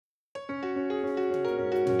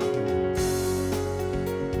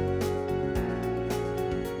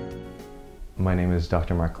My name is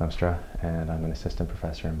Dr. Marc Klimstra, and I'm an assistant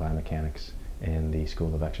professor in biomechanics in the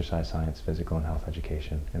School of Exercise Science, Physical and Health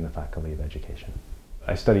Education in the Faculty of Education.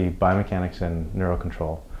 I study biomechanics and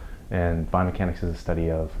neurocontrol, and biomechanics is a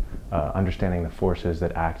study of understanding the forces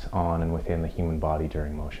that act on and within the human body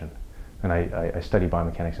during motion. And I study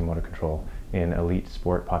biomechanics and motor control in elite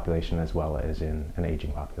sport population as well as in an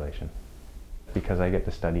aging population. Because I get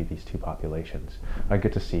to study these two populations, I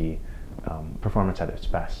get to see performance at its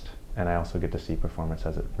best, and I also get to see performance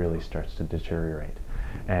as it really starts to deteriorate.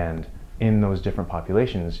 And in those different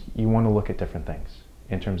populations, you want to look at different things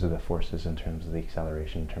in terms of the forces, in terms of the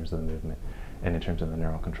acceleration, in terms of the movement, and in terms of the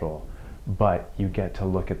neural control. But you get to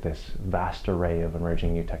look at this vast array of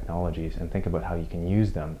emerging new technologies and think about how you can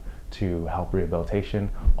use them to help rehabilitation,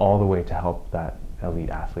 all the way to help that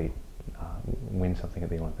elite athlete win something at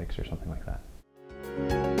the Olympics or something like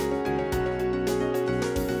that.